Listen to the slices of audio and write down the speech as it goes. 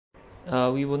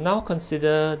we will now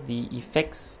consider the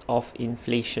effects of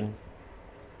inflation.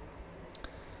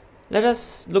 Let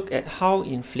us look at how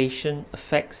inflation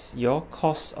affects your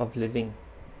cost of living.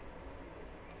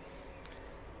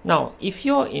 Now, if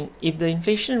the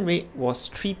inflation rate was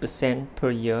 3% per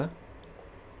year,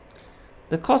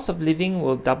 the cost of living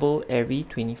will double every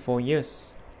 24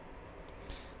 years.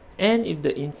 And if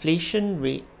the inflation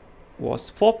rate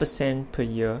was 4% per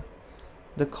year,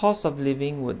 the cost of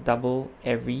living would double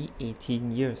every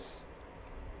 18 years.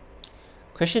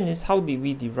 Question is, how did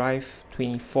we derive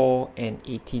 24 and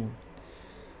 18?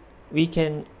 We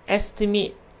can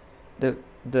estimate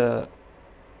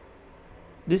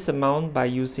this amount by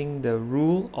using the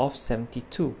rule of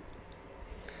 72.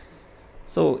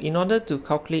 So in order to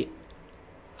calculate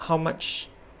how much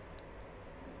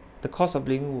the cost of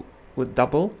living would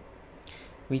double,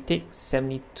 we take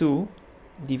 72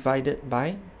 divided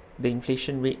by the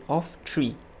inflation rate of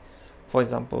 3. For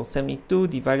example, 72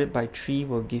 divided by 3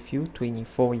 will give you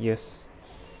 24 years.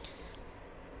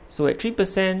 So at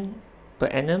 3% per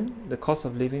annum, the cost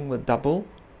of living will double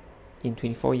in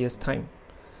 24 years' time.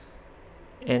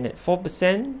 And at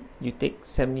 4%, you take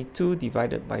 72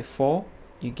 divided by 4,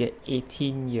 you get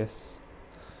 18 years.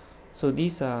 So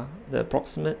these are the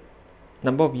approximate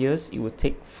number of years it would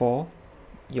take for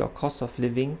your cost of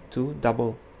living to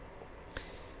double.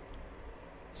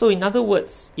 So in other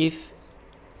words, if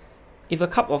a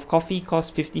cup of coffee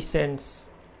costs 50 cents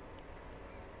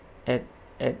at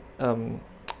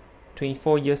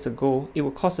 24 years ago, it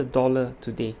will cost $1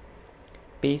 today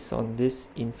based on this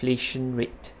inflation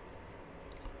rate.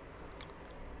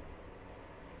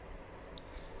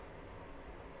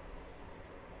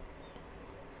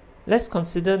 Let's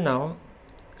consider now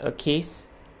a case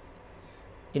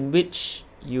in which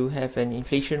you have an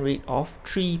inflation rate of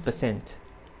 3%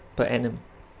 per annum.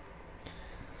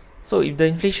 So if the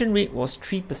inflation rate was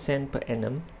 3% per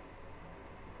annum,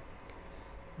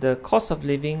 the cost of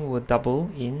living will double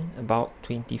in about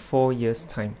 24 years'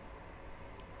 time.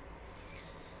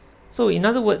 So in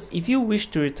other words, if you wish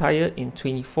to retire in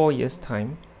 24 years'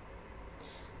 time,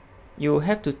 you will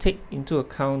have to take into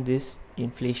account this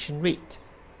inflation rate.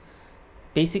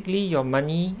 Basically, your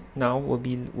money now will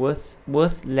be worth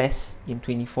less in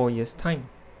 24 years' time.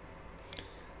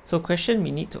 So the question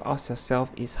we need to ask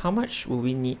ourselves is, how much will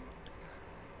we need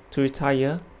to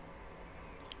retire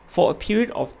for a period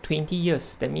of 20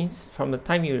 years? That means from the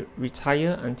time you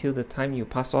retire until the time you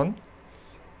pass on,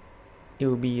 it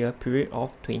will be a period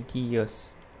of 20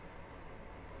 years.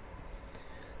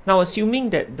 Now, assuming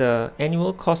that the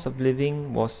annual cost of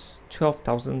living was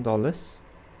 $12,000,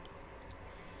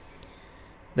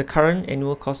 the current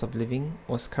annual cost of living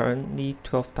was currently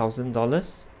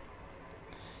 $12,000.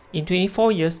 In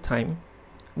 24 years' time,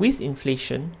 with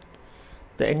inflation,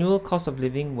 the annual cost of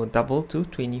living will double to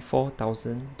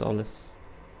 $24,000.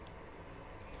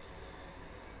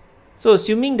 So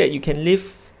assuming that you can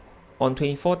live on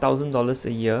 $24,000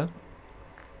 a year,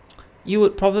 you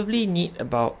would probably need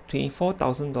about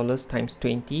 $24,000 times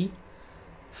 20,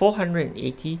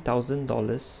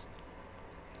 $480,000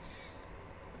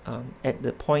 at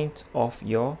the point of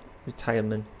your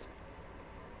retirement.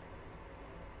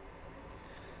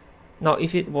 Now,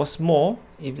 if it was more,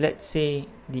 if let's say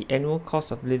the annual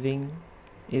cost of living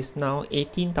is now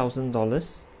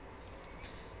 $18,000,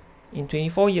 in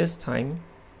 24 years' time,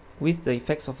 with the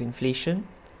effects of inflation,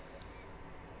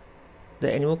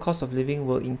 the annual cost of living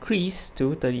will increase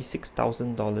to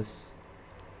 $36,000.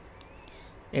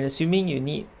 And assuming you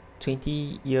need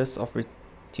 20 years of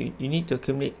you need to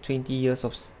accumulate 20 years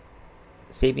of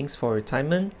savings for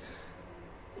retirement,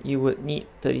 you would need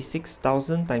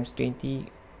 36,000 times 20,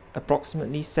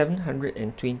 approximately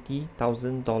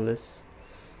 $720,000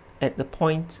 at the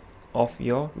point of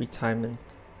your retirement.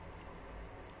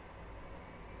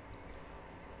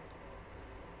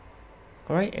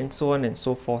 Alright, and so on and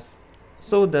so forth.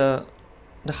 So the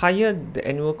higher the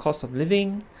annual cost of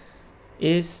living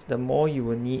is, the more you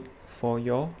will need for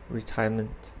your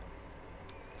retirement.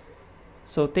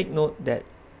 So take note that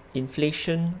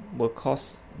inflation will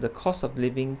cause the cost of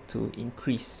living to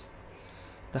increase.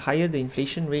 The higher the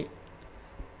inflation rate,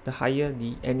 the higher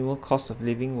the annual cost of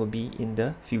living will be in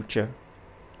the future.